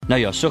Nou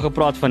ja, so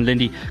gepraat van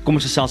Lindy, kom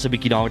ons gesels 'n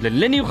bietjie daaroor.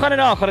 Lindy, hoe gaan dit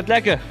daar? Gaan dit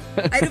lekker?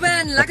 Hey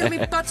Ruben, lekker om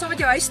die pad saam met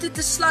jou huis toe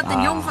te slat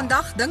en jong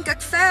vandag dink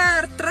ek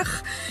ver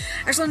terug.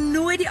 Ek sal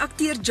nooit die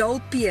akteur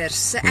Joel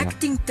Pearce se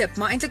acting tip,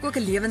 maar eintlik ook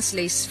 'n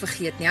lewensles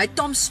vergeet nie. Hy het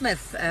Tom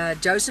Smith,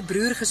 Joe se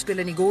broer gespeel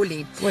in die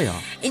Goli. O ja.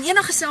 En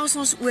eendag gesels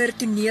ons oor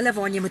tonele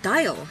waarin jy moet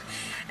huil.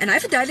 En hy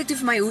verduidelik toe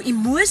vir my hoe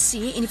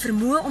emosie en die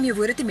vermoë om jou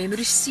woorde te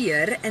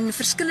memoriseer in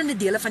verskillende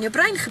dele van jou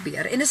brein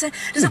gebeur. En dis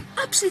 'n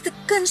absolute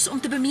kuns om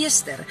te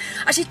bemeester.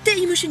 As jy te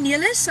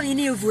emosioneel is, sal jy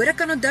nie jou woorde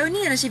kan onthou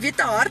nie, en as jy weet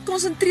te hard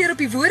konsentreer op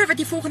die woorde wat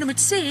jy volgende moet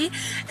sê,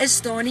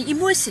 is daar nie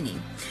emosie nie.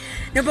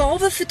 Nou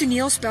behalwe vir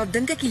toneelspel,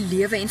 dink ek die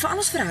lewe en veral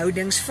ons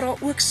verhoudings vra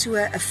ook so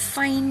 'n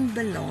fyn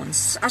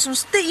balans. As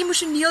ons te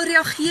emosioneel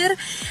reageer,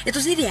 het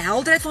ons nie die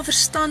helderheid van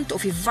verstand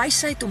of die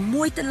wysheid om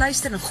mooi te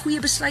luister en goeie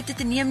besluite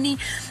te neem nie.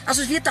 As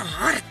ons weet te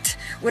hard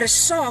oor 'n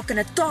saak en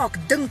 'n taak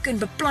dink en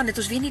beplan, het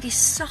ons weer nie die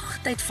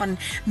sagtheid van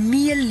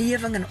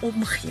meelewing en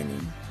omgee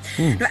nie.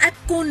 Nou ek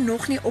kon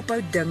nog nie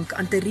ophou dink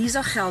aan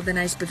Theresa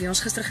Geldenhuys by wie ons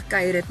gister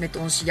gekuier het met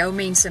ons Jou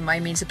Mense, My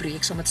Mense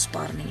projek saam met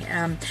Spar nie.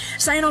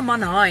 Sy en haar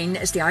man Hein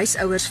is die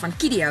huisouers van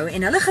Kidio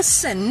en hulle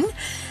gesin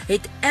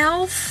het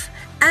 11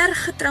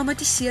 erg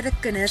getraumatiseerde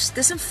kinders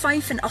tussen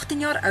 5 en 18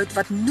 jaar oud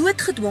wat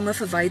noodgedwonge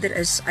verwyder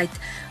is uit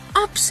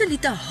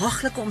absolute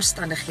haglike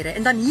omstandighede.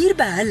 En dan hier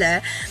by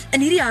hulle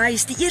in hierdie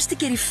huis die eerste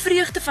keer die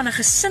vreugde van 'n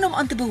gesin om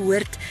aan te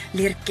behoort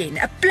leer ken,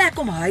 'n plek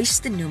om huis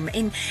te noem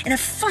en 'n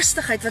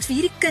vastigheid wat vir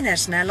hierdie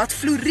kinders laat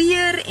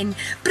floreer en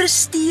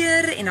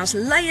presteer en as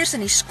leiers in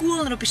die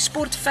skool en op die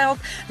sportveld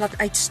laat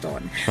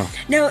uitstaan.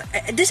 Nou,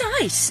 dis 'n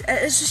huis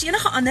soos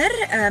enige ander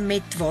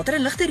met water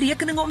en ligte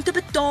rekeninge om te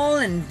betaal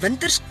en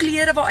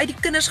wintersklere waaruit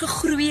die kinders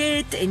gegroei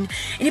het en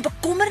die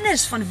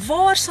bekommernis van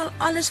waar sal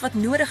alles wat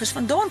nodig is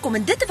vandaan kom,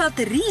 en dit terwyl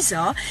Theresa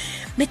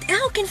met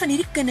elkeen van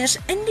hierdie kinders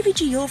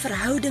individueel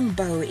verhouding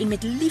bou en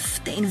met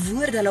liefde en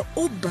woorde hulle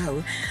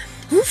opbou.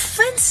 Hoe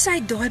vind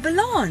sy daai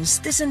balans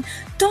tussen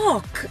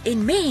taak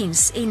en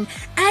mens en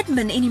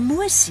admin en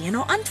emosie? En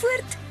haar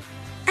antwoord?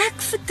 Ek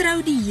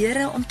vertrou die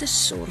Here om te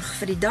sorg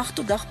vir die dag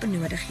tot dag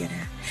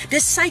benodighede.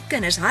 Dis sy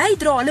kinders, hy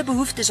dra hulle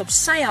behoeftes op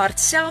sy hart,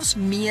 selfs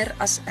meer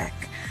as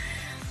ek.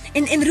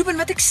 En Ruben,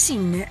 wat ek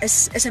sien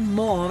is 'n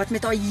ma wat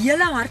met haar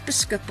hele hart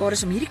beskikbaar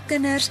is om hierdie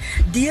kinders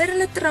deur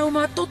hulle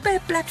trauma tot by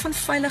 'n plek van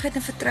veiligheid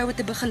en vertroue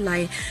te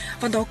begelei,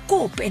 want haar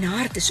kop en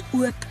hart is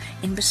oop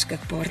en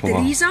beskikbaar. Wow.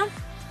 Theresa,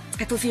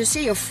 ek wil vir jou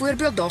sê, jou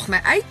voorbeeld daag my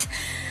uit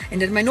en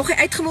dit het my nog nie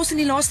uitgelos in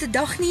die laaste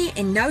dag nie,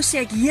 en nou sê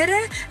ek,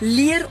 Here,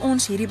 leer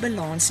ons hierdie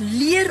balans,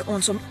 leer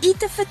ons om U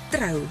te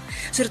vertrou,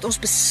 sodat ons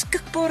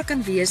beskikbaar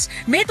kan wees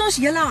met ons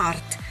hele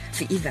hart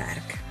vir U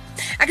werk.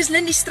 Ek is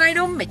Lindy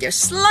Strydom met jou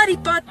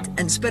Sladdiepad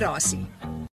inspirasie.